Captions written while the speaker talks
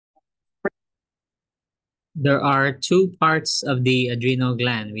There are two parts of the adrenal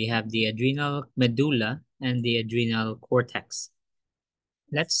gland. We have the adrenal medulla and the adrenal cortex.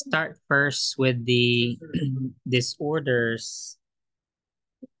 Let's start first with the disorders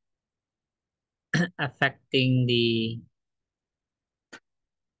affecting the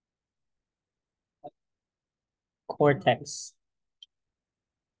cortex.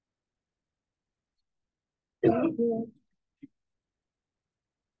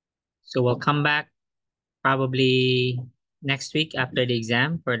 So we'll come back probably next week after the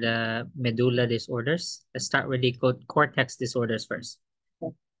exam for the medulla disorders. Let's start with the cortex disorders first.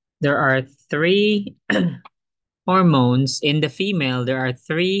 There are three hormones. In the female, there are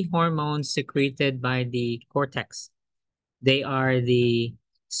three hormones secreted by the cortex. They are the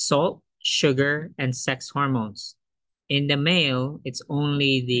salt, sugar, and sex hormones. In the male, it's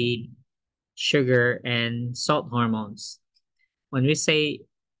only the sugar and salt hormones. When we say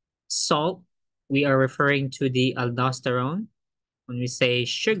salt, we are referring to the aldosterone. When we say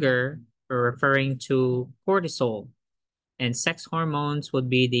sugar, we're referring to cortisol. And sex hormones would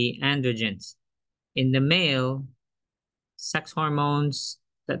be the androgens. In the male, sex hormones,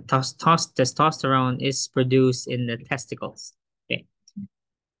 the testosterone is produced in the testicles. Okay.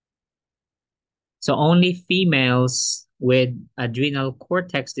 So only females with adrenal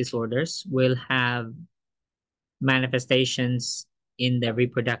cortex disorders will have manifestations in the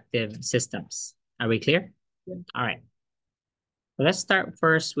reproductive systems. Are we clear? Yeah. All right. Let's start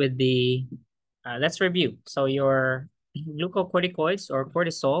first with the, let's review. So your glucocorticoids or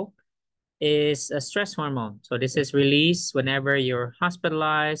cortisol is a stress hormone. So this is released whenever you're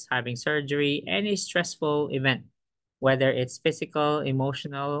hospitalized, having surgery, any stressful event, whether it's physical,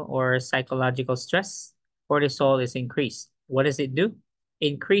 emotional, or psychological stress, cortisol is increased. What does it do?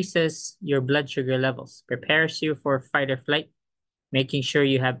 Increases your blood sugar levels, prepares you for fight or flight, making sure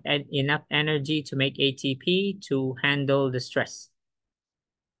you have enough energy to make ATP to handle the stress.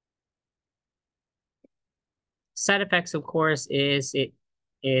 Side effects, of course, is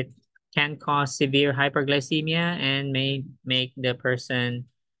it can cause severe hyperglycemia and may make the person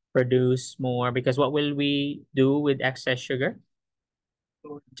produce more, because what will we do with excess sugar?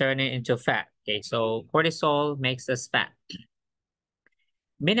 Turn it into fat. Okay, so cortisol makes us fat.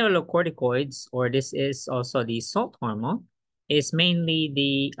 Mineralocorticoids, or this is also the salt hormone, is mainly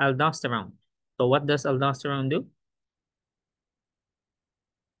the aldosterone. So what does aldosterone do?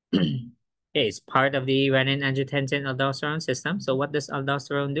 Okay, it's part of the renin-angiotensin-aldosterone system. So what does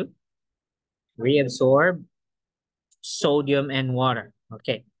aldosterone do? Reabsorb sodium and water.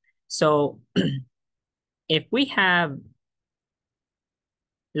 Okay, so if we have,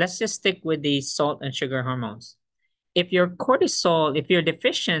 let's just stick with the salt and sugar hormones. If your cortisol, if you're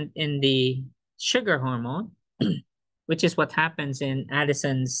deficient in the sugar hormone, which is what happens in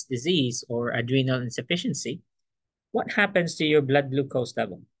Addison's disease or adrenal insufficiency, what happens to your blood glucose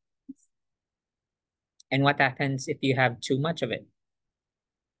level? And what happens if you have too much of it?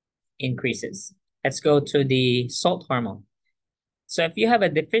 Increases. Let's go to the salt hormone. So if you have a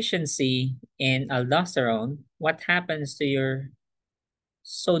deficiency in aldosterone, what happens to your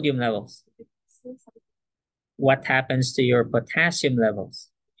sodium levels? What happens to your potassium levels?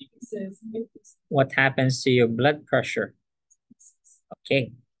 What happens to your blood pressure?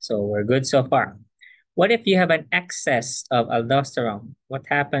 Okay, so we're good so far. What if you have an excess of aldosterone? What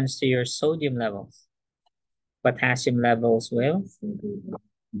happens to your sodium levels? Potassium levels will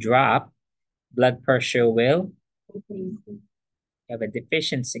drop. Blood pressure will have a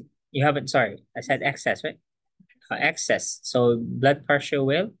deficiency. You haven't, sorry, I said excess, right? Excess. So blood pressure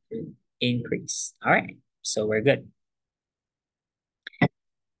will increase. All right, so we're good.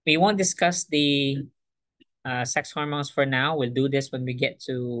 We won't discuss the sex hormones for now. We'll do this when we get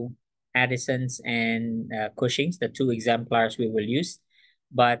to Addison's and Cushing's, the two exemplars we will use.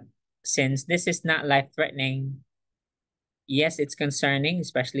 But since this is not life-threatening, yes, it's concerning,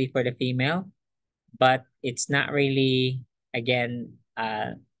 especially for the female, but it's not really, again,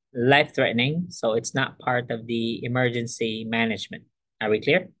 life-threatening. So it's not part of the emergency management. Are we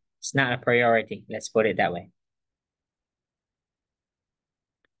clear? It's not a priority. Let's put it that way.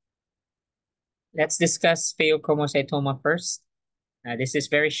 Let's discuss pheochromocytoma first. This is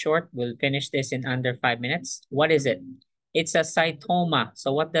very short. We'll finish this in under 5 minutes. What is it? It's a cytoma.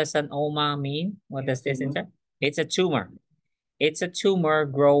 So what does an oma mean? What does this enter? It's a tumor. It's a tumor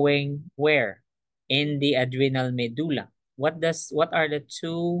growing where? In the adrenal medulla. What are the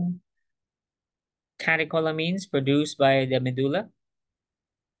two catecholamines produced by the medulla?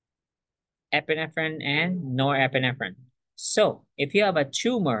 Epinephrine and norepinephrine. So if you have a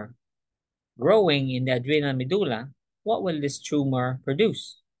tumor growing in the adrenal medulla, what will this tumor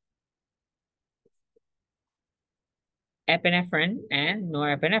produce? epinephrine and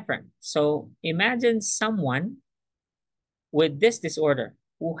norepinephrine. So imagine someone with this disorder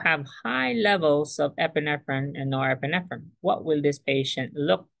who have high levels of epinephrine and norepinephrine. What will this patient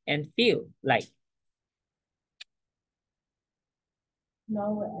look and feel like?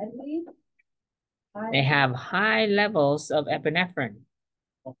 They have high levels of epinephrine.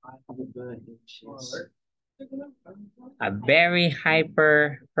 A very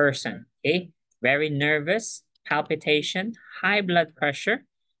hyper person, okay? Very nervous, palpitation, high blood pressure,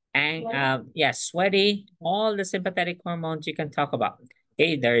 and sweaty, all the sympathetic hormones you can talk about.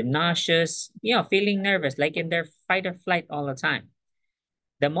 Okay, they're nauseous, feeling nervous, like in their fight or flight all the time.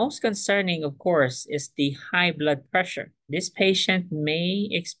 The most concerning, of course, is the high blood pressure. This patient may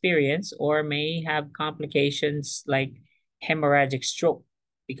experience or may have complications like hemorrhagic stroke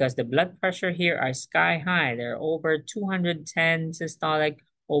because the blood pressure here are sky high. They're over 210 systolic,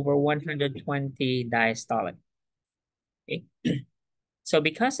 over 120 diastolic. Okay. So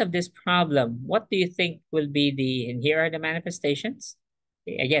because of this problem, what do you think will be and here are the manifestations.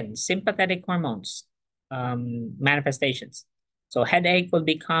 Again, sympathetic hormones manifestations. So headache will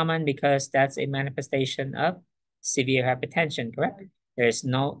be common because that's a manifestation of severe hypertension, correct? There's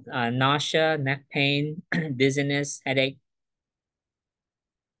no nausea, neck pain, dizziness, headache,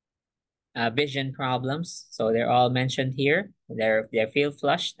 vision problems. So they're all mentioned here. They feel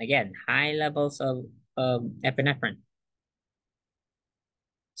flushed. Again, high levels of epinephrine.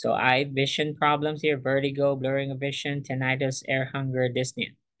 So eye vision problems here, vertigo, blurring of vision, tinnitus, air hunger,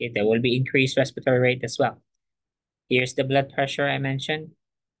 dyspnea. Okay, there will be increased respiratory rate as well. Here's the blood pressure I mentioned.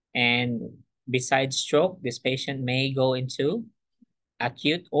 And besides stroke, this patient may go into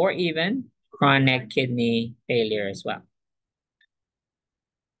acute or even chronic kidney failure as well.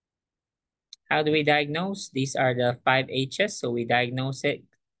 How do we diagnose? These are the 5 H's. So we diagnose it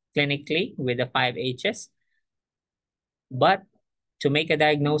clinically with the 5 H's. But to make a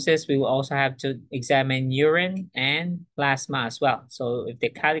diagnosis, we will also have to examine urine and plasma as well. So if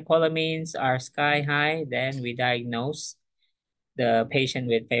the catecholamines are sky high, then we diagnose the patient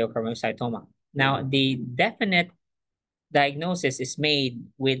with pheochromocytoma. Now, the definite diagnosis is made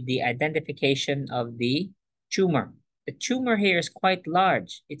with the identification of the tumor. The tumor here is quite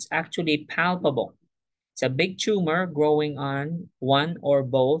large. It's actually palpable. It's a big tumor growing on one or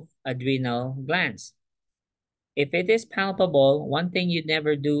both adrenal glands. If it is palpable, one thing you'd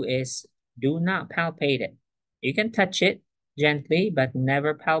never do is do not palpate it. You can touch it gently, but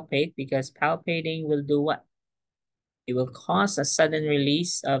never palpate because palpating will do what? It will cause a sudden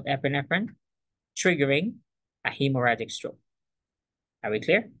release of epinephrine, triggering a hemorrhagic stroke. Are we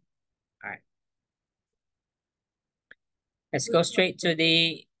clear? All right. Let's go straight to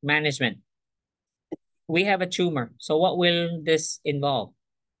the management. We have a tumor. So what will this involve?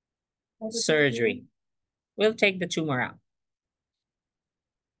 Surgery. We'll take the tumor out.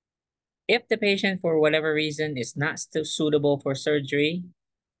 If the patient, for whatever reason, is not still suitable for surgery,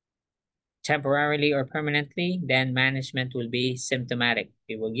 temporarily or permanently, then management will be symptomatic.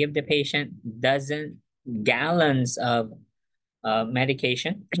 We will give the patient gallons of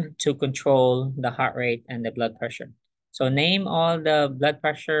medication to control the heart rate and the blood pressure. So name all the blood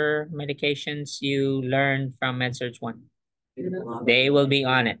pressure medications you learned from MedSurg 1. They will be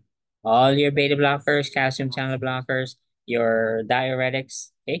on it. All your beta blockers, calcium channel blockers, your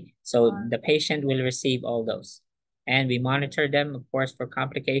diuretics, okay? So the patient will receive all those. And we monitor them, of course, for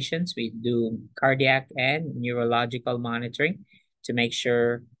complications. We do cardiac and neurological monitoring to make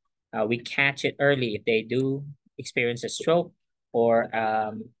sure we catch it early if they do experience a stroke or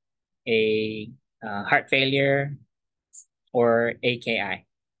a heart failure or AKI.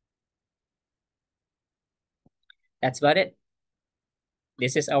 That's about it.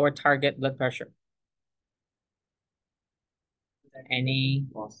 This is our target blood pressure. Any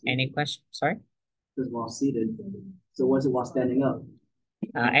questions? Sorry? Because while seated. So what's it while standing up?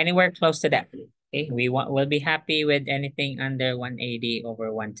 Anywhere close to that. Okay, we'll be happy with anything under 180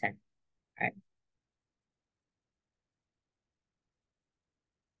 over 110. All right.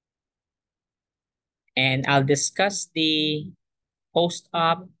 And I'll discuss the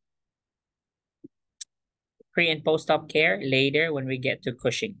post-op, pre and post-op care later when we get to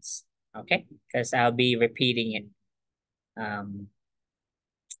Cushing's. Okay, because I'll be repeating it.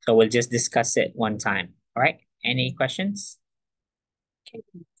 So we'll just discuss it one time. All right. Any questions? Okay.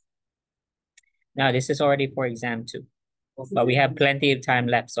 Now this is already for exam 2, but we have plenty of time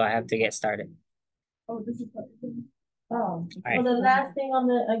left, so I have to get started. Oh, this is oh. Right. So the last thing on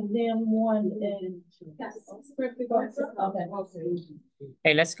the exam 1 is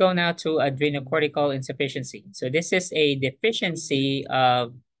Okay, let's go now to adrenocortical insufficiency. So this is a deficiency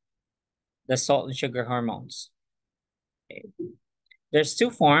of the salt and sugar hormones. Okay. There's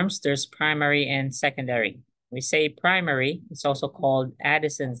two forms. There's primary and secondary. We say primary, it's also called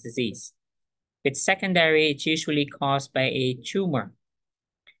Addison's disease. With secondary, it's usually caused by a tumor,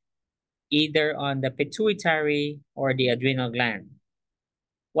 either on the pituitary or the adrenal gland.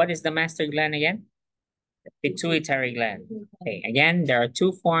 What is the master gland again? The pituitary gland. Okay, again, there are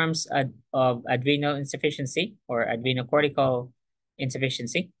two forms of adrenal insufficiency or adrenocortical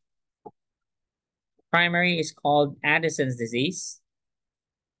insufficiency. Primary is called Addison's disease,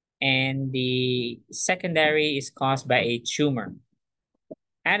 and the secondary is caused by a tumor.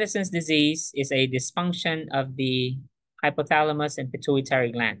 Addison's disease is a dysfunction of the hypothalamus and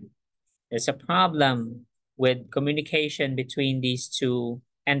pituitary gland. There's a problem with communication between these two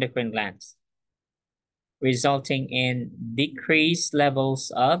endocrine glands, resulting in decreased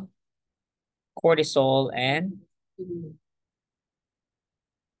levels of cortisol and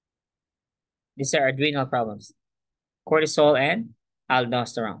these are adrenal problems. Cortisol and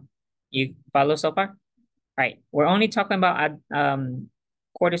aldosterone. You follow so far? Right. We're only talking about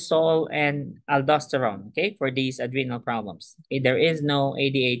cortisol and aldosterone, okay, for these adrenal problems. Okay, there is no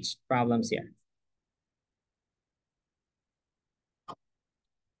ADH problems here.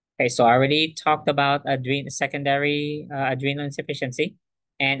 Okay, so I already talked about secondary adrenal insufficiency,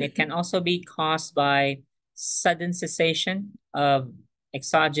 and it can also be caused by sudden cessation of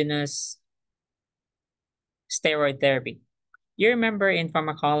exogenous steroid therapy. You remember in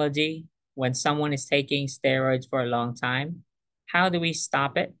pharmacology, when someone is taking steroids for a long time, how do we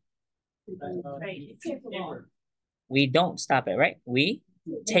stop it? We don't stop it, right? We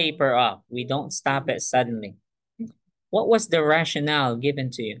taper off. We don't stop it suddenly. What was the rationale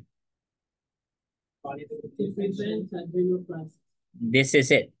given to you? This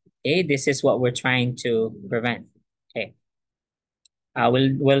is it. Okay, this is what we're trying to prevent. Okay.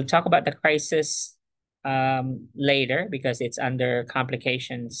 We'll talk about the crisis later because it's under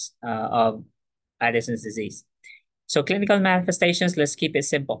complications of Addison's disease. So clinical manifestations, let's keep it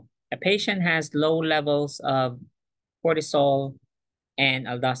simple. A patient has low levels of cortisol and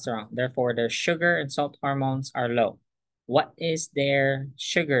aldosterone. Therefore, their sugar and salt hormones are low. What is their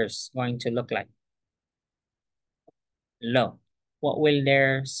sugars going to look like? Low. What will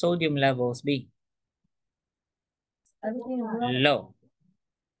their sodium levels be? Low.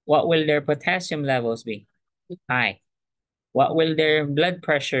 What will their potassium levels be? High. What will their blood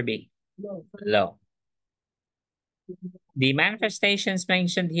pressure be? Low. The manifestations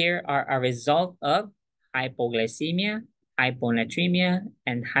mentioned here are a result of hypoglycemia, hyponatremia,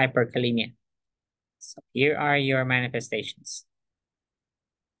 and hyperkalemia. So here are your manifestations.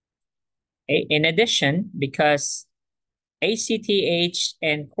 Okay. In addition, because ACTH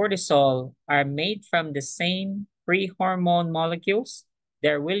and cortisol are made from the same pre-hormone molecules,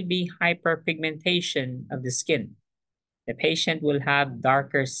 there will be hyperpigmentation of the skin. The patient will have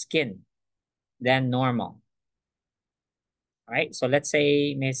darker skin than normal. All right, so let's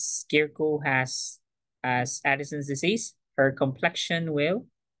say Miss Kirku has Addison's disease. Her complexion will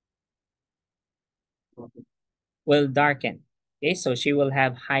darken. Okay, so she will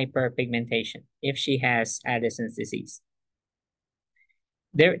have hyperpigmentation if she has Addison's disease.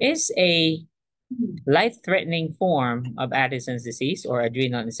 There is a life-threatening form of Addison's disease or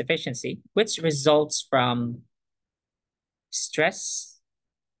adrenal insufficiency, which results from stress,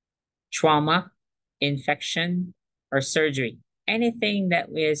 trauma, infection, or surgery. Anything that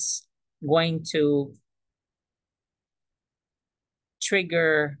is going to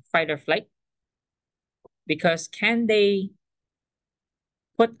trigger fight or flight. Because can they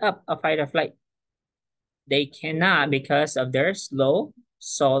put up a fight or flight? They cannot because of their low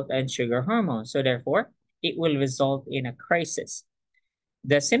salt and sugar hormones. So therefore, it will result in a crisis.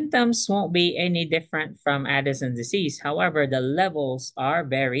 The symptoms won't be any different from Addison's disease. However, the levels are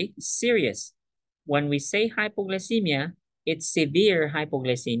very serious. When we say hypoglycemia, it's severe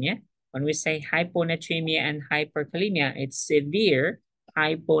hypoglycemia. When we say hyponatremia and hyperkalemia, it's severe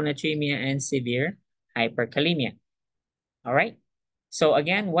hyponatremia and severe hyperkalemia. All right. So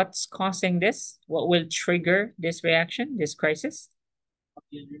again, what's causing this? What will trigger this reaction, this crisis?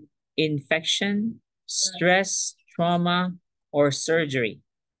 Infection, stress, trauma, or surgery,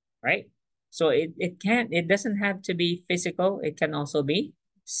 right? So it doesn't have to be physical. It can also be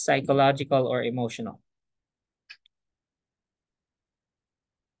psychological or emotional.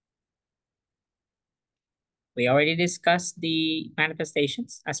 We already discussed the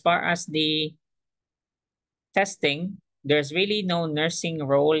manifestations. As far as the testing, there's really no nursing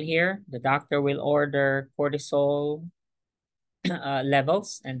role here. The doctor will order cortisol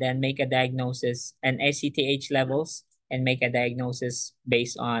levels and then make a diagnosis, and ACTH levels and make a diagnosis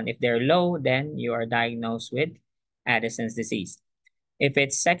based on if they're low, then you are diagnosed with Addison's disease. If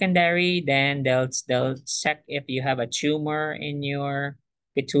it's secondary, then they'll check if you have a tumor in your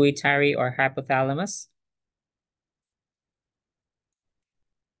pituitary or hypothalamus.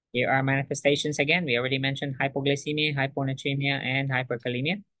 Here are manifestations again. We already mentioned hypoglycemia, hyponatremia, and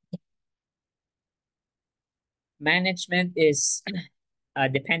hyperkalemia. Management is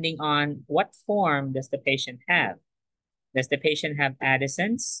depending on what form does the patient have. Does the patient have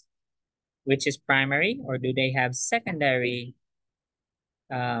Addison's, which is primary, or do they have secondary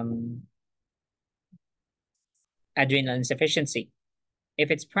adrenal insufficiency?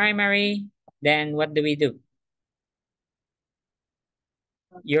 If it's primary, then what do we do?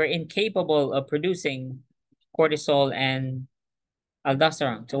 You're incapable of producing cortisol and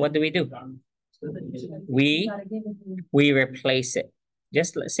aldosterone. So what do? We replace it.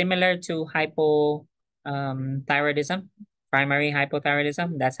 Just similar to hypothyroidism, primary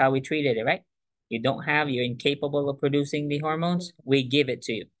hypothyroidism. That's how we treated it, right? You're incapable of producing the hormones. We give it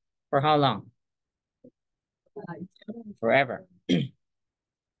to you. For how long? Forever.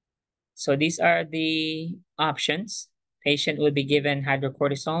 So these are the options. Patient will be given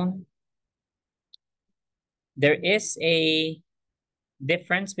hydrocortisone. There is a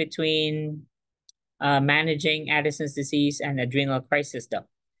difference between managing Addison's disease and adrenal crisis though.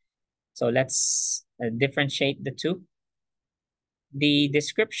 So let's differentiate the two. The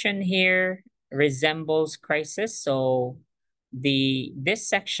description here resembles crisis. So this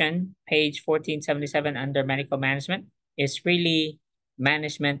section, page 1477 under medical management, is really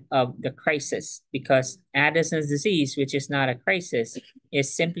management of the crisis, because Addison's disease, which is not a crisis,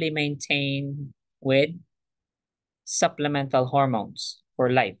 is simply maintained with supplemental hormones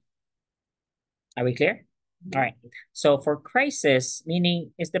for life. Are we clear? All right. So for crisis,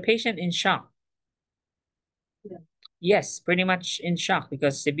 meaning is the patient in shock? Yeah. Yes, pretty much in shock,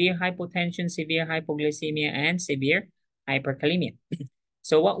 because severe hypotension, severe hypoglycemia, and severe hyperkalemia.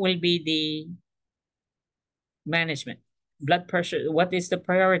 So what will be the management? Blood pressure, what is the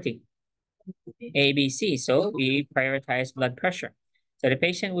priority? ABC. So we prioritize blood pressure. So the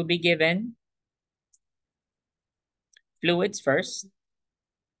patient will be given fluids first.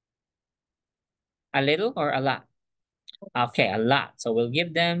 A little or a lot? Okay, a lot. So we'll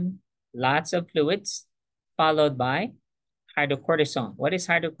give them lots of fluids, followed by hydrocortisone. What is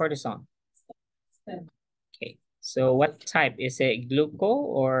hydrocortisone? Okay, so what type? Is it gluco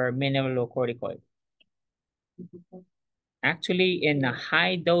or mineralocorticoid? Actually, in a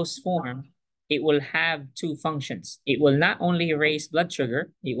high dose form, it will have two functions. It will not only raise blood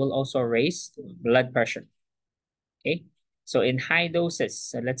sugar, it will also raise blood pressure. Okay, so in high doses,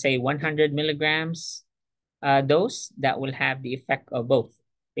 so let's say 100 milligrams dose, that will have the effect of both.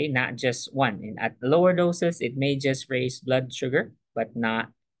 Okay, not just one. And at lower doses, it may just raise blood sugar, but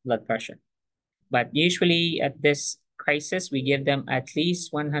not blood pressure. But usually at this crisis, we give them at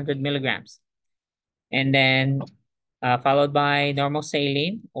least 100 milligrams. And then followed by normal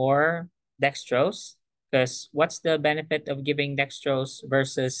saline or dextrose. Because what's the benefit of giving dextrose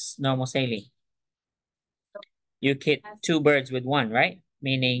versus normal saline? You hit two birds with one, right?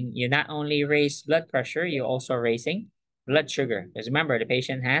 Meaning you not only raise blood pressure, you're also raising blood sugar. Because remember, the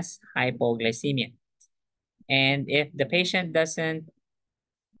patient has hypoglycemia. And if the patient doesn't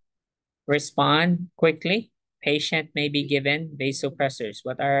respond quickly, patient may be given vasopressors.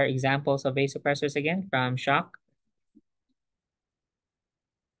 What are examples of vasopressors again from shock?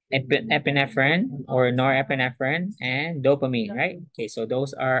 Epinephrine or norepinephrine and dopamine, right? Okay, so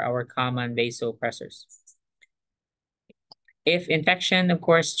those are our common vasopressors. If infection, of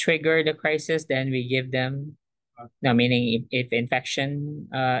course, trigger the crisis, then we give them, no, meaning if infection,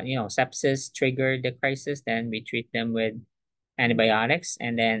 sepsis trigger the crisis, then we treat them with antibiotics.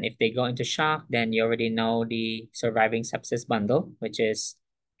 And then if they go into shock, then you already know the surviving sepsis bundle, which is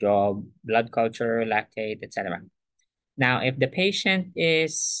draw blood culture, lactate, etc. Now, if the patient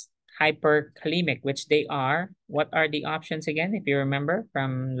is hyperkalemic, which they are, what are the options again, if you remember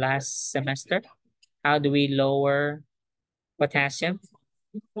from last semester? How do we lower potassium?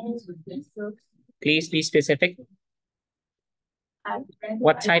 Please be specific.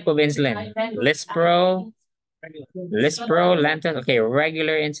 What type of insulin? Lispro, Lantus. Okay,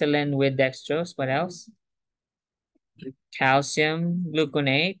 regular insulin with dextrose. What else? Calcium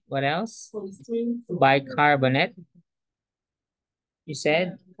gluconate. What else? Bicarbonate. You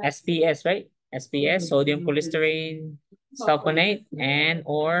said SPS, right? SPS, sodium polystyrene sulfonate, and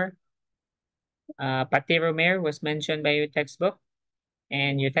or patiromer was mentioned by your textbook.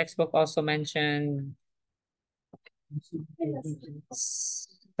 And your textbook also mentioned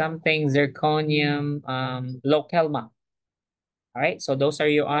something zirconium, Lokelma. All right, so those are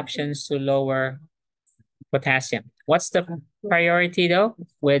your options to lower Potassium. What's the priority though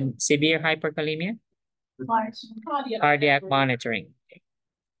with severe hyperkalemia? Cardiac monitoring.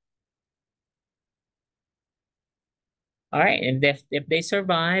 All right, and if they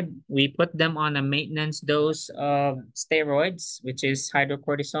survive, we put them on a maintenance dose of steroids, which is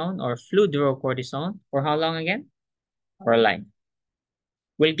hydrocortisone or fludrocortisone. For how long again? For life.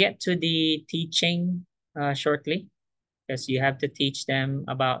 We'll get to the teaching shortly, because you have to teach them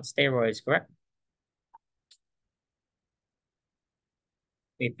about steroids, correct?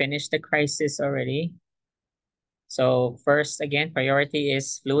 We finished the crisis already. So first, again, priority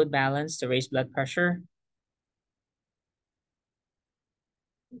is fluid balance to raise blood pressure.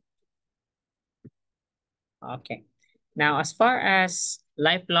 Okay. Now, as far as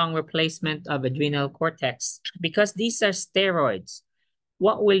lifelong replacement of adrenal cortex, because these are steroids,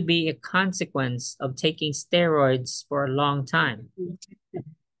 what will be a consequence of taking steroids for a long time?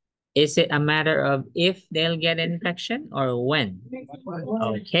 Is it a matter of if they'll get an infection or when?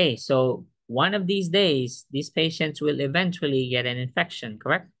 Okay, so one of these days, these patients will eventually get an infection,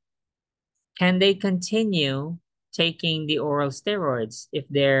 correct? Can they continue taking the oral steroids if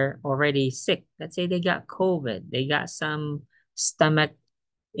they're already sick? Let's say they got COVID, they got some stomach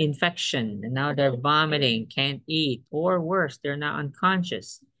infection, and now they're vomiting, can't eat, or worse, they're not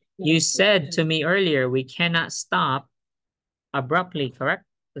unconscious. You said to me earlier, we cannot stop abruptly, correct?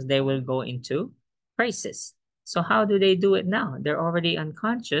 Because they will go into crisis. So how do they do it now? They're already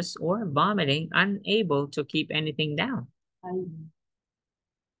unconscious or vomiting, unable to keep anything down.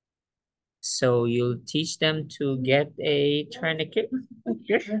 So you'll teach them to get a tourniquet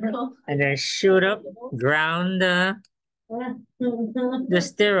and then shoot up, ground the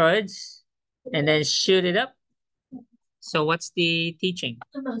steroids, and then shoot it up. So what's the teaching?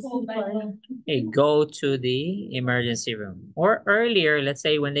 Hey, go to the emergency room. Or earlier, let's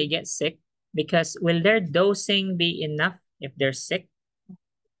say when they get sick, because will their dosing be enough if they're sick?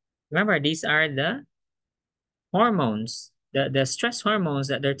 Remember, these are the hormones, the stress hormones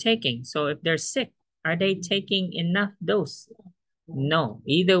that they're taking. So if they're sick, are they taking enough dose? No.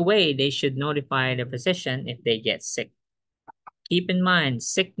 Either way, they should notify the physician if they get sick. Keep in mind,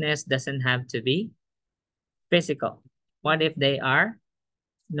 sickness doesn't have to be physical. What if they are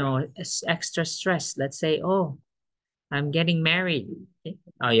extra stress? Let's say, oh, I'm getting married.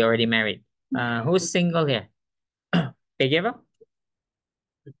 Oh, you're already married. Who's single here? Figueroa?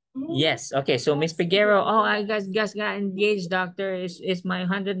 Yes. Okay. So Miss Figueroa, oh, I just got engaged, doctor. Is my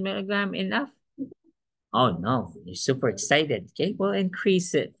 100 milligram enough? Oh no, you're super excited. Okay, we'll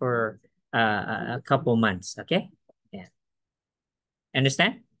increase it for a couple months. Okay. Yeah.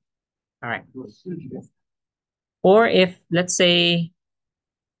 Understand? All right. Or if let's say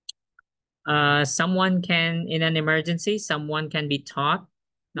someone can in an emergency, someone can be taught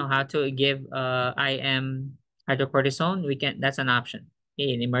know how to give IM hydrocortisone, that's an option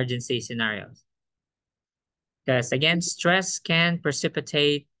in emergency scenarios. Because again, stress can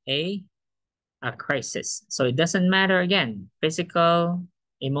precipitate a crisis. So it doesn't matter again, physical,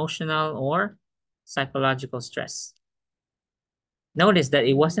 emotional, or psychological stress. Notice that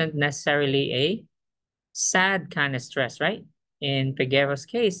it wasn't necessarily a sad kind of stress, right? In Figueroa's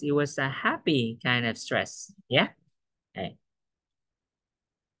case, it was a happy kind of stress. Yeah? Okay.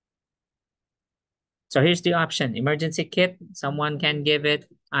 So here's the option. Emergency kit, someone can give it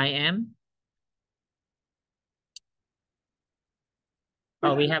IM.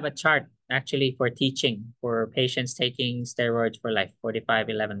 Oh, we have a chart actually for teaching for patients taking steroids for life,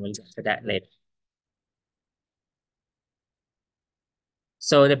 4511. We'll get to that later.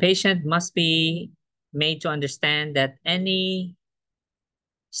 So the patient must be made to understand that any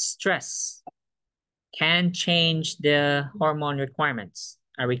stress can change the hormone requirements.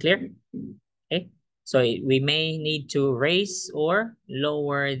 Are we clear? Okay. So we may need to raise or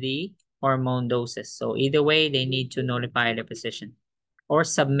lower the hormone doses. So either way, they need to notify the physician or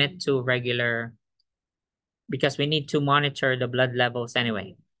submit to regular, because we need to monitor the blood levels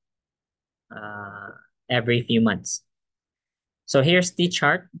anyway, every few months. So here's the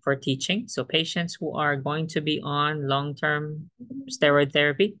chart for teaching. So patients who are going to be on long-term steroid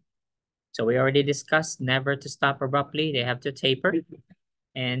therapy. So we already discussed never to stop abruptly. They have to taper.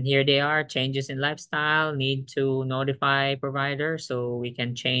 And here they are, changes in lifestyle, need to notify provider so we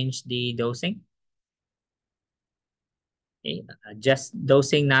can change the dosing. Okay. Just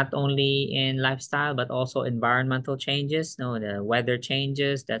dosing not only in lifestyle, but also environmental changes. No, the weather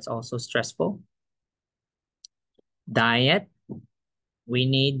changes, that's also stressful. Diet, we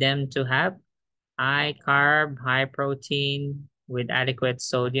need them to have high carb, high protein with adequate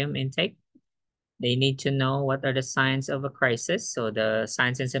sodium intake. They need to know what are the signs of a crisis. So the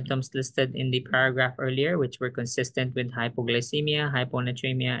signs and symptoms listed in the paragraph earlier, which were consistent with hypoglycemia,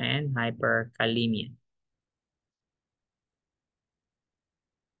 hyponatremia, and hyperkalemia.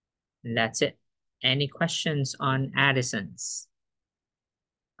 And that's it. Any questions on Addison's?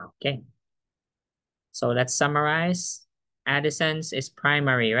 Okay. So let's summarize. Addison's is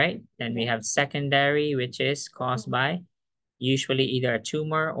primary, right? Then we have secondary, which is caused by usually either a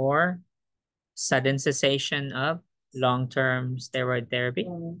tumor or sudden cessation of long-term steroid therapy.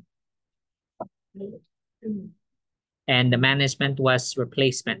 And the management was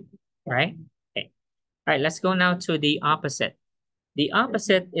replacement, right? Okay. All right, let's go now to the opposite. The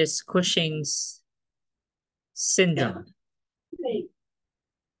opposite is Cushing's syndrome.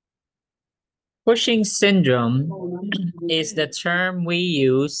 Cushing's syndrome is the term we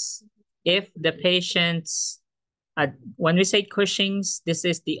use if the patient's, when we say Cushing's, this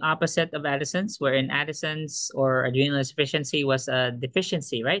is the opposite of Addison's, wherein Addison's or adrenal insufficiency was a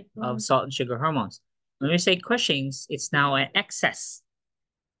deficiency, right, of salt and sugar hormones. When we say Cushing's, it's now an excess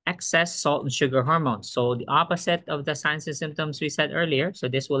salt and sugar hormones. So the opposite of the signs and symptoms we said earlier. So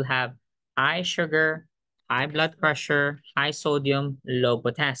this will have high sugar, high blood pressure, high sodium, low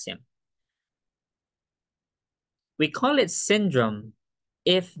potassium. We call it syndrome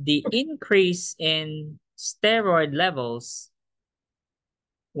if the increase in steroid levels,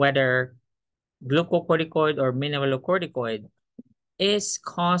 whether glucocorticoid or mineralocorticoid, is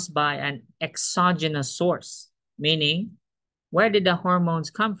caused by an exogenous source, meaning where did the hormones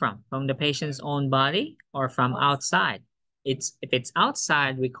come from? From the patient's own body or from outside? If it's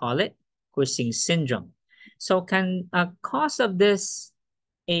outside, we call it Cushing's syndrome. So can a cause of this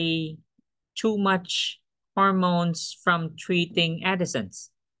a too much hormones from treating Addison's?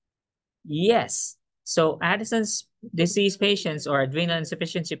 Yes. So Addison's disease patients or adrenal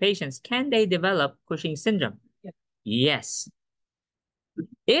insufficiency patients, can they develop Cushing's syndrome? Yes.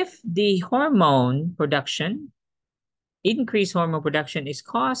 If the hormone production, increased hormone production is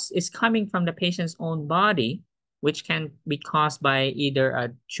coming from the patient's own body, which can be caused by either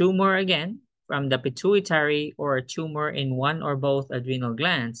a tumor again from the pituitary or a tumor in one or both adrenal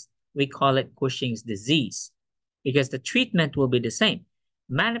glands, we call it Cushing's disease because the treatment will be the same.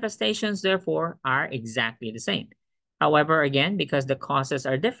 Manifestations, therefore, are exactly the same. However, again, because the causes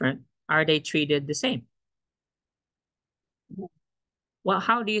are different, are they treated the same? Well,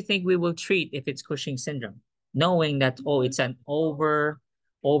 how do you think we will treat if it's Cushing's syndrome? Knowing that, oh, it's an over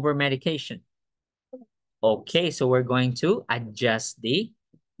medication. Okay, so we're going to adjust the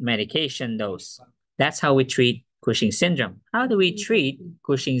medication dose. That's how we treat Cushing's syndrome. How do we treat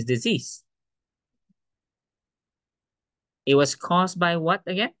Cushing's disease? It was caused by what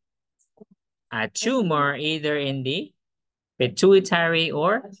again? A tumor either in the pituitary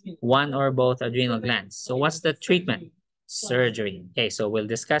or one or both adrenal glands. So what's the treatment? Surgery. Okay, so we'll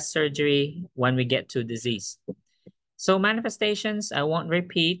discuss surgery when we get to disease. So manifestations, I won't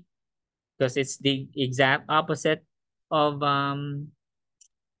repeat because it's the exact opposite of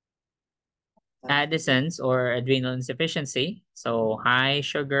Addison's or adrenal insufficiency. So high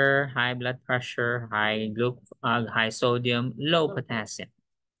sugar, high blood pressure, high sodium, low potassium.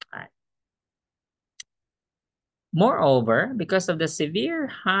 All right. Moreover, because of the severe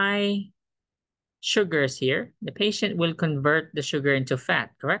high sugars here, the patient will convert the sugar into fat,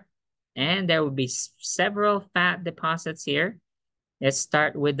 correct? And there will be several fat deposits here. Let's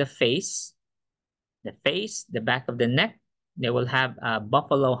start with the face. The face, the back of the neck, they will have a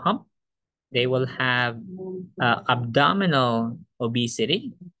buffalo hump. They will have abdominal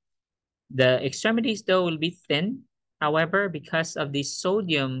obesity. The extremities, though, will be thin. However, because of the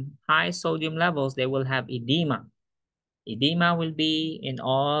high sodium levels, they will have edema. Edema will be in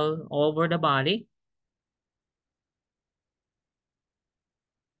all over the body.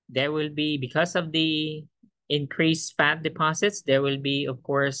 There will be, because of the increased fat deposits, there will be, of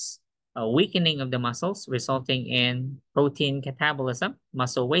course, a weakening of the muscles, resulting in protein catabolism,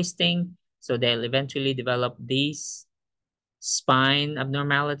 muscle wasting. So they'll eventually develop these spine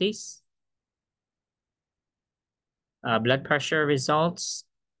abnormalities. Blood pressure results,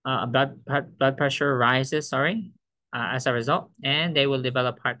 blood pressure rises, as a result, and they will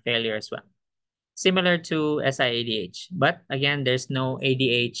develop heart failure as well. Similar to SIADH, but again, there's no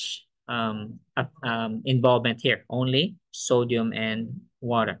ADH involvement here, only sodium and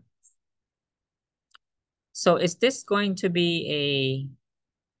water. So is this going to be a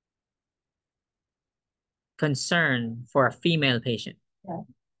concern for a female patient? Yeah.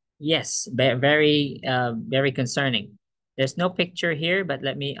 Yes, very concerning. There's no picture here, but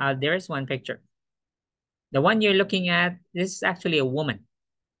let me, there's one picture. The one you're looking at, this is actually a woman.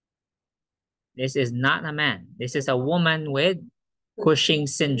 This is not a man. This is a woman with Cushing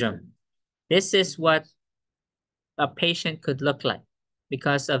syndrome. This is what a patient could look like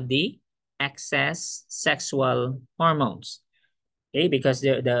because of the excess sexual hormones. Okay, because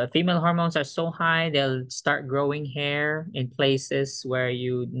the female hormones are so high, they'll start growing hair in places where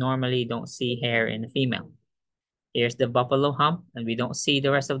you normally don't see hair in a female. Here's the buffalo hump, and we don't see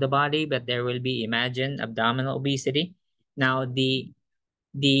the rest of the body, but there will be, imagine, abdominal obesity. Now, the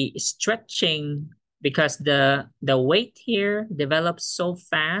stretching, because the weight here develops so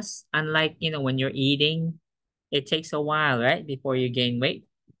fast, unlike, when you're eating, it takes a while, right, before you gain weight.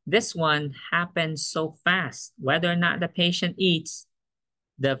 This one happens so fast. Whether or not the patient eats,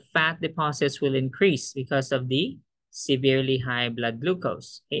 the fat deposits will increase because of the severely high blood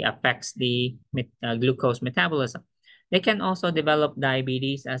glucose. It affects the glucose metabolism. They can also develop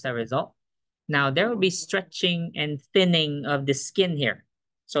diabetes as a result. Now, there will be stretching and thinning of the skin here.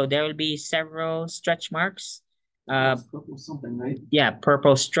 So there will be several stretch marks. Something, right? Yeah,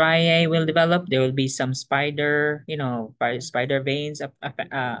 purple striae will develop. There will be some spider veins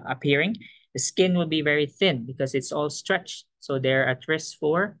appearing. The skin will be very thin because it's all stretched. So they're at risk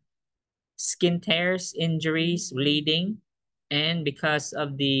for skin tears, injuries, bleeding. And because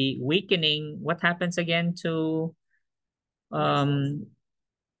of the weakening, what happens again to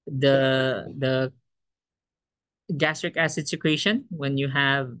the gastric acid secretion when you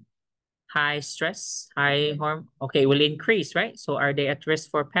have high stress, high hormone, okay, will increase, right? So are they at risk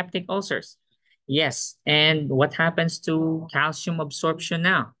for peptic ulcers? Yes. And what happens to calcium absorption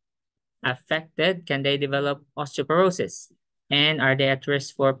now? Affected, can they develop osteoporosis? And are they at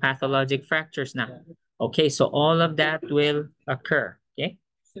risk for pathologic fractures now? Okay, so all of that will occur, okay?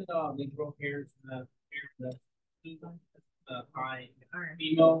 Should they grow hairs high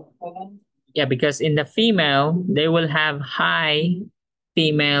female hormone? Yeah, because in the female, they will have high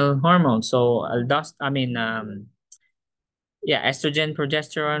female hormones. So estrogen,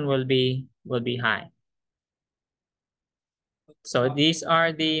 progesterone will be high. So these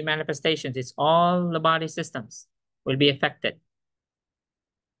are the manifestations. It's all the body systems will be affected,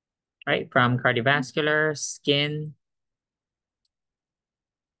 right? From cardiovascular, skin.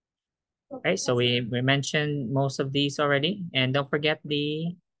 Right, so we mentioned most of these already, and don't forget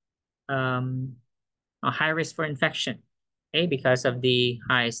the high risk for infection, okay, because of the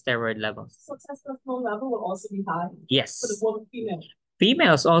high steroid levels. So testosterone level will also be high Yes. for the woman, female.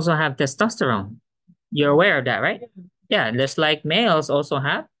 Females also have testosterone. You're aware of that, right? Yeah, just like males also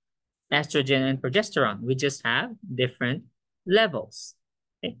have estrogen and progesterone. We just have different levels.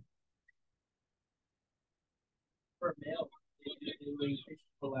 Okay. For male, they will increase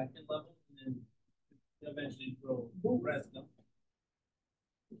prolactin levels and then eventually grow breast.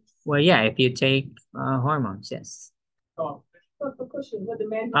 Well, yeah, if you take hormones, yes. Oh.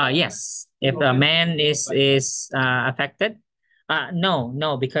 Yes. If a man is affected,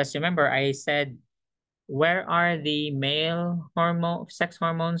 no, because remember I said, where are the male sex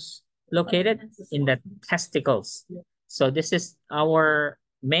hormones located? In the testicles. So this is our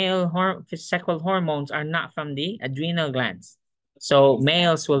male sexual hormones are not from the adrenal glands. So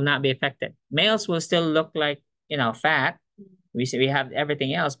males will not be affected. Males will still look like, fat. We have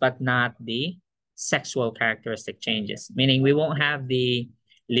everything else, but not the sexual characteristic changes, meaning we won't have the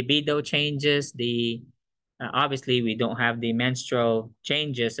libido changes, obviously we don't have the menstrual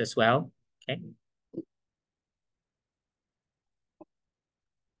changes as well, okay?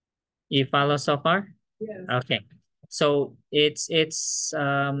 You follow so far? Yes. Okay. So it's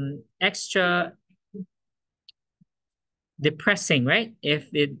extra depressing, right?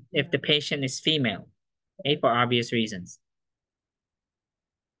 If the patient is female, okay, for obvious reasons.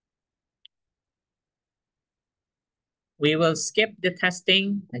 We will skip the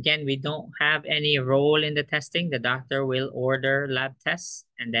testing. Again, we don't have any role in the testing. The doctor will order lab tests,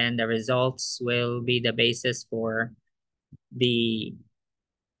 and then the results will be the basis for the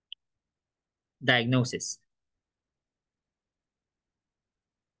diagnosis.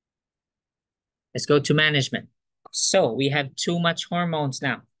 Let's go to management. So we have too much hormones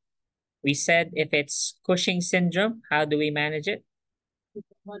now. We said if it's Cushing syndrome, how do we manage it?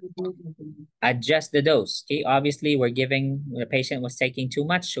 Adjust the dose. Okay, obviously the patient was taking too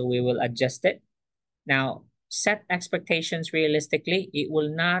much, so we will adjust it. Now, set expectations realistically. It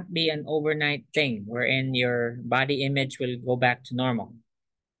will not be an overnight thing wherein your body image will go back to normal.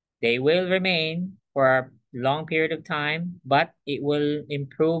 They will remain for a long period of time, but it will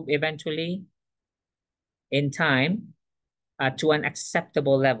improve eventually in time to an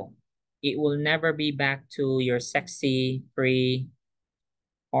acceptable level. It will never be back to your sexy pre-hormone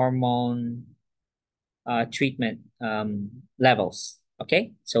treatment levels.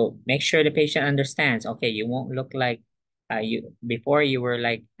 Okay, so make sure the patient understands. Okay, you won't look like you before you were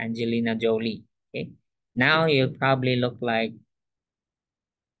like Angelina Jolie. Okay, now you'll probably look like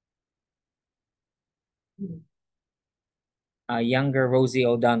a younger Rosie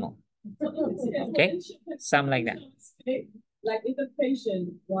O'Donnell. Okay, something like that. Like if a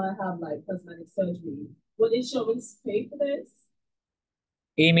patient wanna have like cosmetic surgery, would insurance pay for this?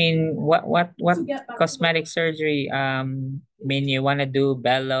 You mean what To get back to cosmetic surgery? Mean you want to do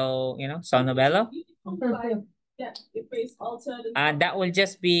bello, sonobello? Like, yeah, your face altered and stuff. That will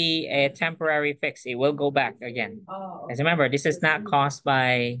just be a temporary fix. It will go back again. Oh, Because remember, this is not caused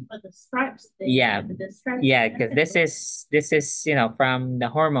by But the stripes. Yeah. The stripes. yeah, because this is from the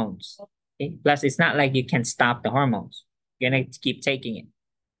hormones. Okay? Plus, it's not like you can stop the hormones. You're gonna keep taking it.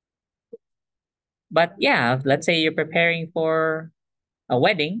 But yeah, let's say you're preparing for a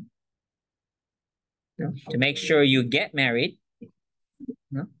wedding, to make sure you get married.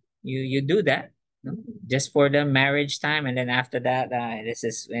 You do that, just for the marriage time, and then after that, this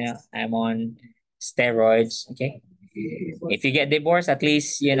is I'm on steroids. Okay, if you get divorced, at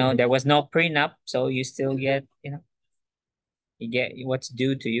least there was no prenup, so you still get you get what's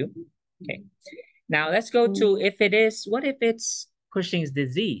due to you. Okay, now let's go to what if it's Cushing's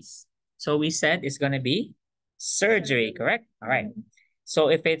disease? So we said it's going to be surgery, correct? All right. So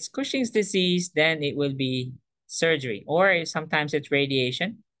if it's Cushing's disease, then it will be surgery, or sometimes it's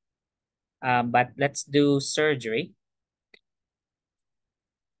radiation. But let's do surgery.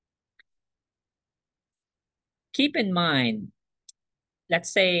 Keep in mind,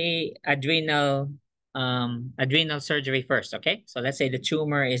 let's say adrenal surgery first, okay? So let's say the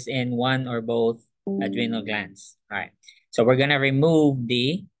tumor is in one or both adrenal glands. All right. So we're gonna remove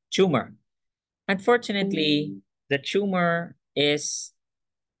the tumor. Unfortunately, the tumor is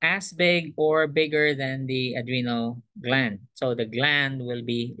as big or bigger than the adrenal gland. So the gland will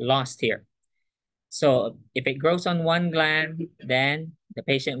be lost here. So if it grows on one gland, then the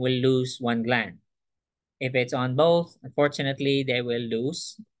patient will lose one gland. If it's on both, unfortunately, they will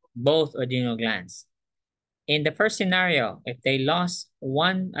lose both adrenal glands. In the first scenario, if they lost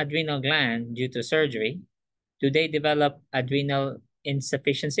one adrenal gland due to surgery, do they develop adrenal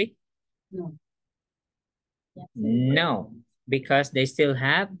insufficiency? No. No, because they still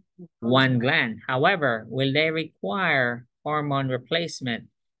have one gland. However, will they require hormone replacement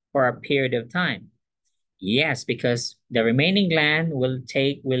for a period of time? Yes, because the remaining gland will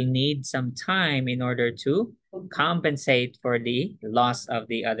need some time in order to compensate for the loss of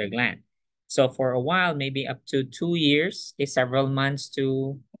the other gland. So for a while, maybe up to 2 years, several months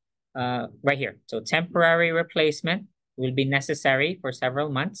to right here. So temporary replacement will be necessary for several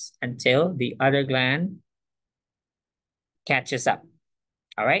months until the other gland catches up.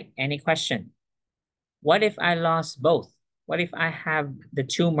 All right, any question? What if I lost both? What if I have the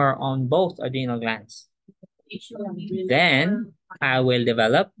tumor on both adrenal glands? Then I will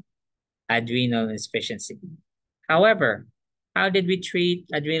develop adrenal insufficiency. However, how did we treat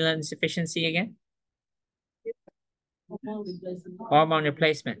adrenal insufficiency again? Hormone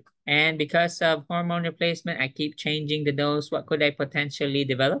replacement. And because of hormone replacement, I keep changing the dose. What could I potentially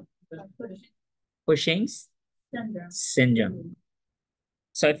develop? Cushing's syndrome.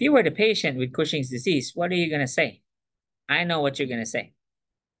 So if you were the patient with Cushing's disease, what are you going to say? I know what you're going to say.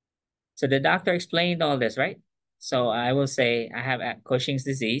 So the doctor explained all this, right? So I will say I have Cushing's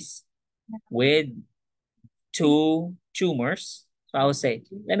disease with 2 tumors. So I will say,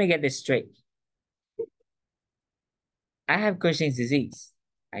 let me get this straight. I have Cushing's disease,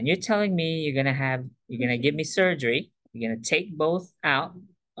 and you're telling me you're gonna give me surgery. You're gonna take both out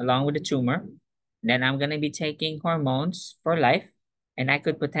along with the tumor. Then I'm gonna be taking hormones for life, and I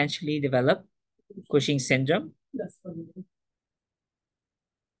could potentially develop Cushing's syndrome.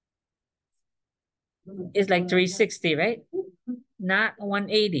 It's like 360, right? Not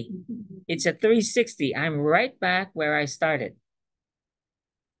 180. It's a 360. I'm right back where I started.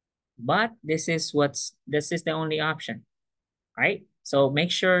 But this is the only option, right? So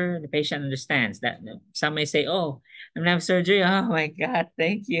make sure the patient understands that. Some may say, oh, I'm gonna have surgery. Oh my God,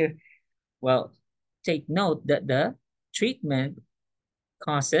 thank you. Well, take note that the treatment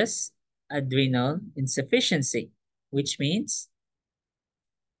causes adrenal insufficiency, which means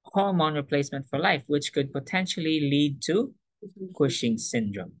hormone replacement for life, which could potentially lead to Cushing's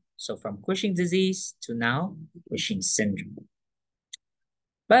syndrome. So from Cushing's disease to now Cushing's syndrome.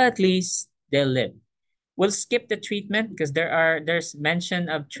 But at least they'll live. We'll skip the treatment because there's mention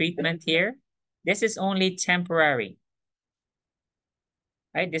of treatment here. This is only temporary.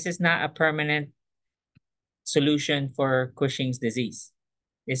 Right? This is not a permanent solution for Cushing's disease.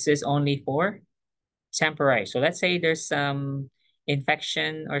 This is only for temporary. So let's say there's some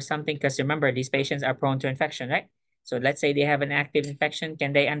infection or something? Because remember, these patients are prone to infection, right? So let's say they have an active infection.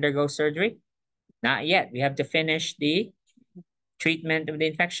 Can they undergo surgery? Not yet. We have to finish the treatment of the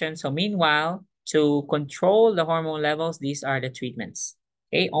infection. So meanwhile, to control the hormone levels, these are the treatments.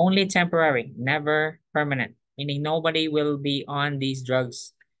 Okay, only temporary, never permanent, meaning nobody will be on these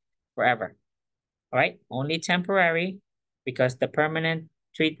drugs forever. All right, only temporary, because the permanent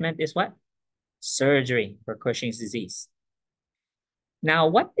treatment is what? Surgery for Cushing's disease. Now,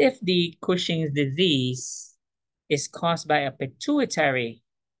 what if the Cushing's disease is caused by a pituitary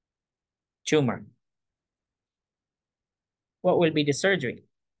tumor? What will be the surgery?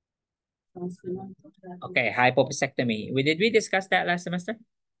 Okay, hypophyseectomy. Did we discuss that last semester?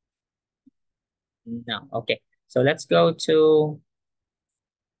 No. Okay. So let's go to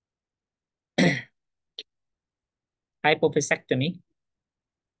hypophyseectomy.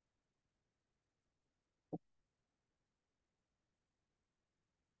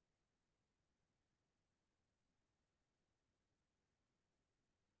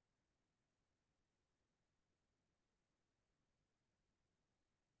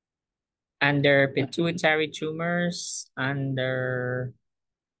 Under pituitary tumors, under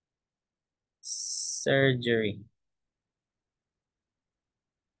surgery.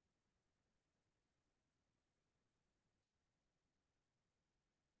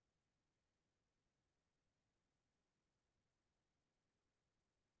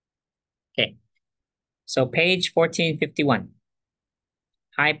 Okay. So page 1451.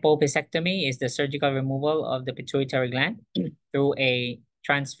 Hypophyseectomy is the surgical removal of the pituitary gland through a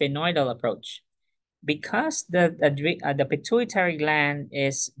transsphenoidal approach. Because the pituitary gland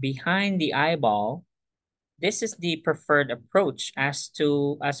is behind the eyeball, this is the preferred approach as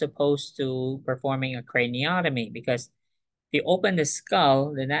opposed to performing a craniotomy, because if you open the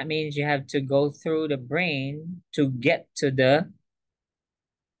skull, then that means you have to go through the brain to get to the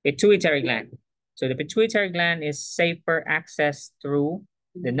pituitary gland. So the pituitary gland is safer access through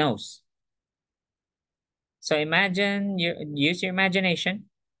the nose. So use your imagination.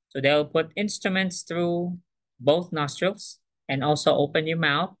 So they'll put instruments through both nostrils and also open your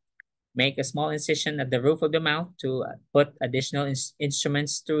mouth, make a small incision at the roof of the mouth to put additional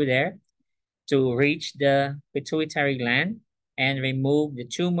instruments through there to reach the pituitary gland and remove the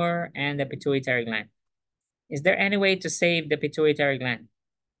tumor and the pituitary gland. Is there any way to save the pituitary gland?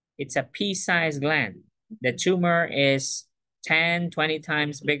 It's a pea-sized gland. The tumor is 10, 20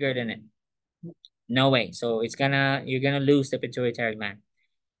 times bigger than it. No way. So you're gonna lose the pituitary gland.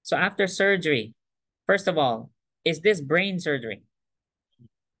 So after surgery, first of all, is this brain surgery?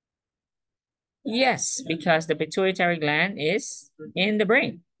 Yes, because the pituitary gland is in the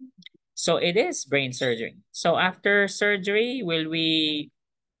brain. So it is brain surgery. So after surgery, will we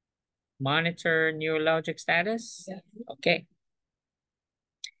monitor neurologic status? Okay.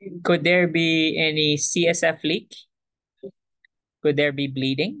 Could there be any CSF leak? Could there be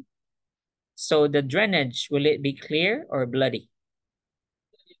bleeding? So the drainage, will it be clear or bloody?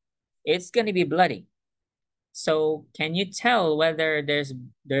 It's going to be bloody. So can you tell whether there's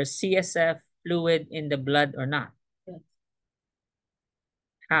CSF fluid in the blood or not?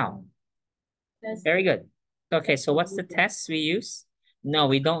 How? Very good. Okay, so what's the test we use? No,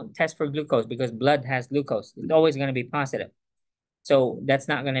 we don't test for glucose because blood has glucose. It's always going to be positive. So that's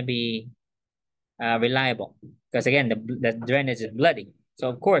not going to be reliable because again, the drainage is bloody. So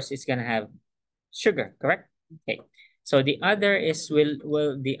of course it's going to have sugar, correct? Okay. So the other is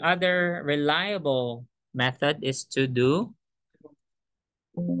the other reliable method is to do,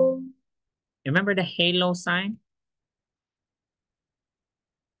 remember the halo sign?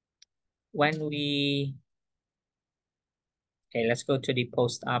 When we, okay, let's go to the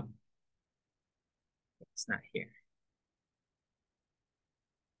post-op. It's not here.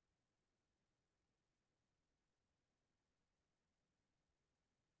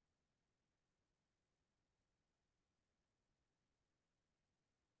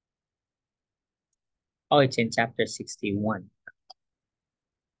 Oh, it's in chapter 61.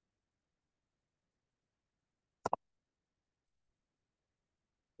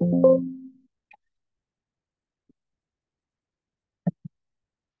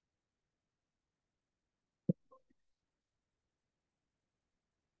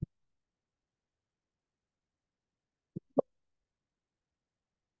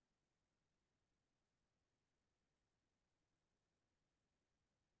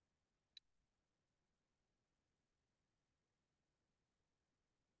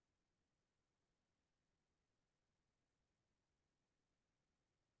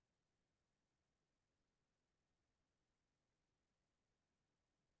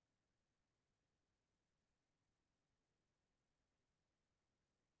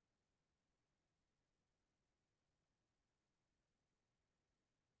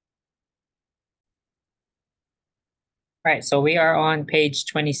 Right, so we are on page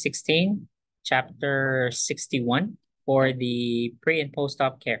 2016, chapter 61 for the pre and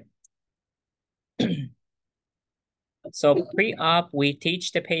post-op care. So pre-op, we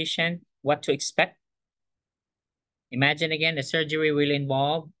teach the patient what to expect. Imagine again, the surgery will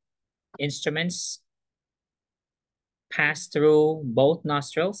involve instruments pass through both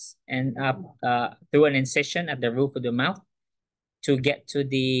nostrils and up through an incision at the roof of the mouth to get to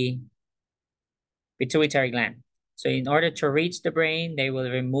the pituitary gland. So in order to reach the brain, they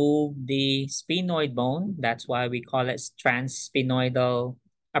will remove the sphenoid bone. That's why we call it transsphenoidal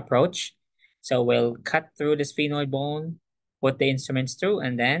approach. So we'll cut through the sphenoid bone, put the instruments through,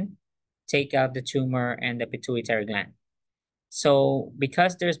 and then take out the tumor and the pituitary gland. So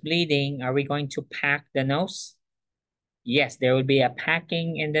because there's bleeding, are we going to pack the nose? Yes, there will be a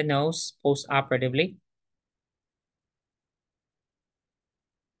packing in the nose post-operatively.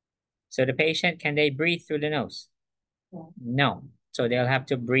 So the patient, can they breathe through the nose? No. So they'll have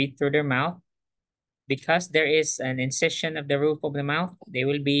to breathe through their mouth. Because there is an incision of the roof of the mouth, they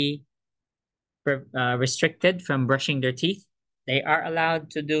will be restricted from brushing their teeth. They are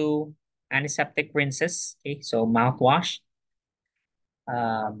allowed to do antiseptic rinses, okay? So mouthwash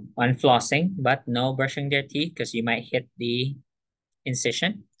on flossing, but no brushing their teeth because you might hit the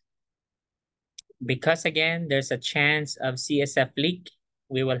incision. Because again, there's a chance of CSF leak,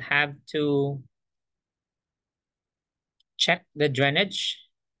 we will have to check the drainage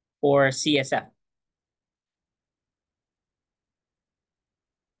for CSF.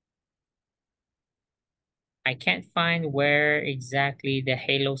 I can't find where exactly the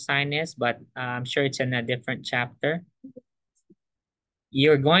halo sign is, but I'm sure it's in a different chapter.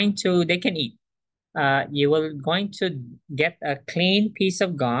 You're going to, they can eat. You will going to get a clean piece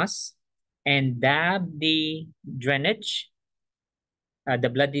of gauze and dab the drainage, the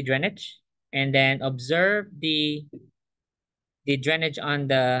bloody drainage, and then observe the drainage on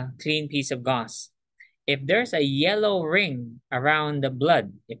the clean piece of gauze. If there's a yellow ring around the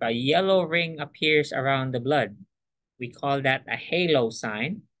blood, if a yellow ring appears around the blood, we call that a halo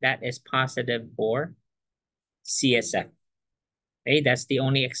sign. That is positive for CSF. Okay, that's the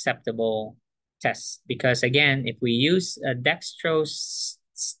only acceptable test. Because again, if we use dextrose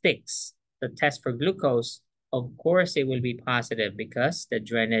sticks to test for glucose, of course it will be positive because the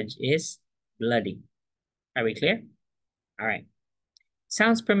drainage is bloody. Are we clear? All right.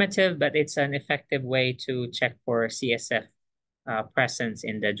 Sounds primitive, but it's an effective way to check for CSF presence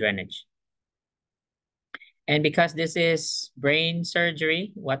in the drainage. And because this is brain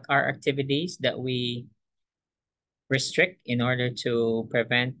surgery, what are activities that we restrict in order to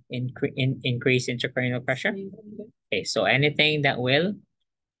prevent increase intracranial pressure? Okay, so anything that will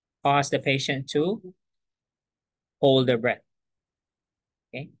cause the patient to hold their breath.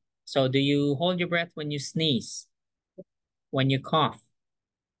 Okay, so do you hold your breath when you sneeze, when you cough,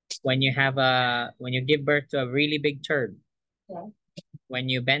 when you give birth to a really big turd, when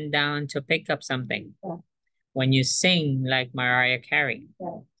you bend down to pick up something, when you sing like Mariah Carey,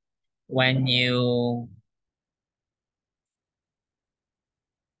 when you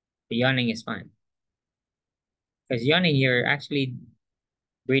yawning is fine. Because yawning, you're actually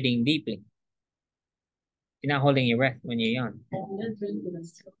breathing deeply. You're not holding your breath when you yawn.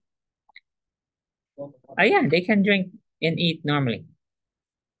 Oh yeah, they can drink and eat normally.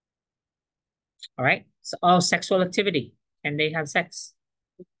 All right. So, sexual activity. Can they have sex?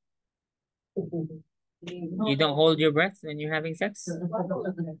 You don't hold your breath when you're having sex?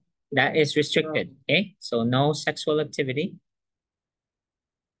 That is restricted. Okay. So no sexual activity.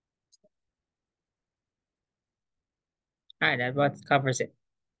 All right, that what covers it.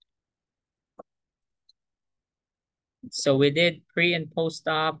 So we did pre and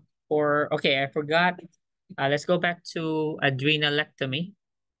post-op for, okay, I forgot. Let's go back to adrenalectomy.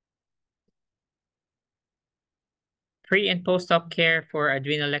 Pre and post-op care for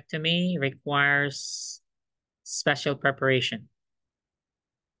adrenalectomy requires special preparation.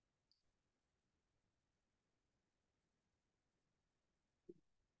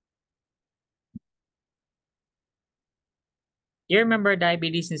 You remember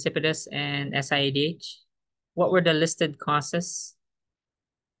diabetes insipidus and SIADH? What were the listed causes?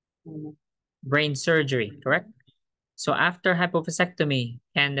 Brain surgery, correct? So after hypophysiectomy,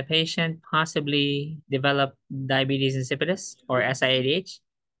 can the patient possibly develop diabetes insipidus or SIADH?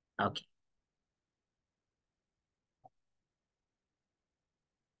 Okay.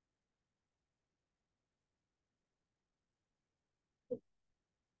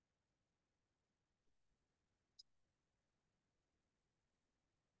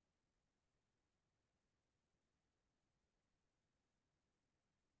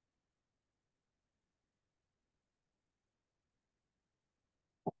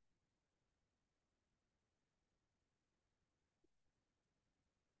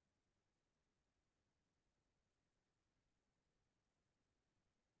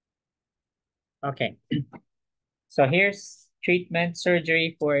 Okay. So here's treatment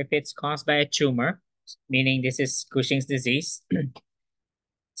surgery for if it's caused by a tumor, meaning this is Cushing's disease.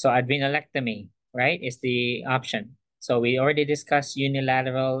 So adrenalectomy, right, is the option. So we already discussed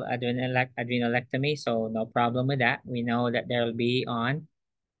unilateral adrenalectomy, so no problem with that. We know that there will be on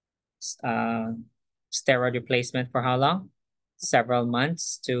steroid replacement for how long? Several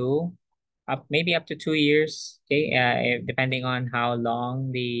months to maybe up to 2 years, okay, depending on how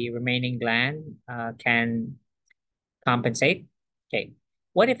long the remaining gland can compensate. Okay,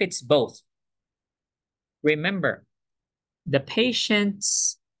 what if it's both? Remember, the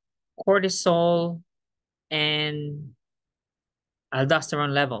patient's cortisol and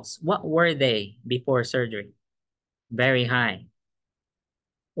aldosterone levels, what were they before surgery? Very high.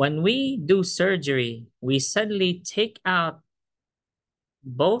 When we do surgery, we suddenly take out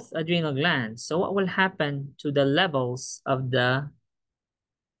both adrenal glands. So what will happen to the levels of the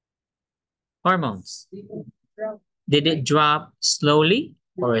hormones? Did it drop slowly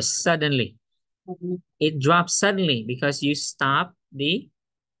or suddenly? It dropped suddenly because you stopped the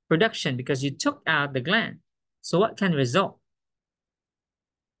production, because you took out the gland. So what can result?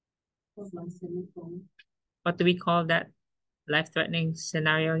 What do we call that life-threatening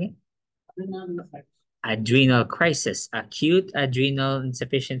scenario again? Adrenal crisis, acute adrenal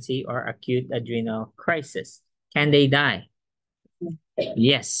insufficiency or acute adrenal crisis. Can they die?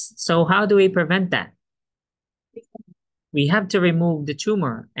 Yes. So how do we prevent that? We have to remove the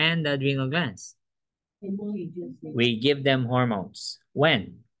tumor and the adrenal glands. We give them hormones.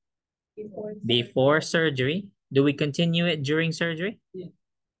 When? Before surgery. Do we continue it during surgery? Yeah.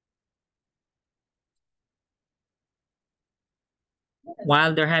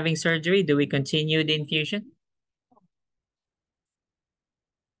 While they're having surgery, do we continue the infusion?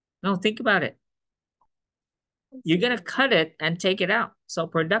 No, think about it. You're going to cut it and take it out. So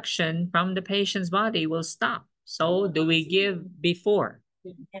production from the patient's body will stop. So do we give before?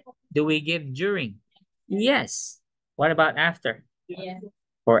 Do we give during? Yes. What about after? Yeah.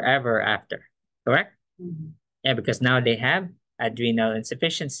 Forever after. Correct? Yeah, because now they have adrenal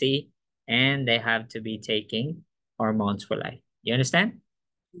insufficiency and they have to be taking hormones for life. You understand?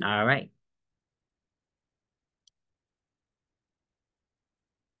 All right.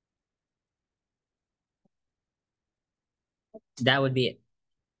 That would be it.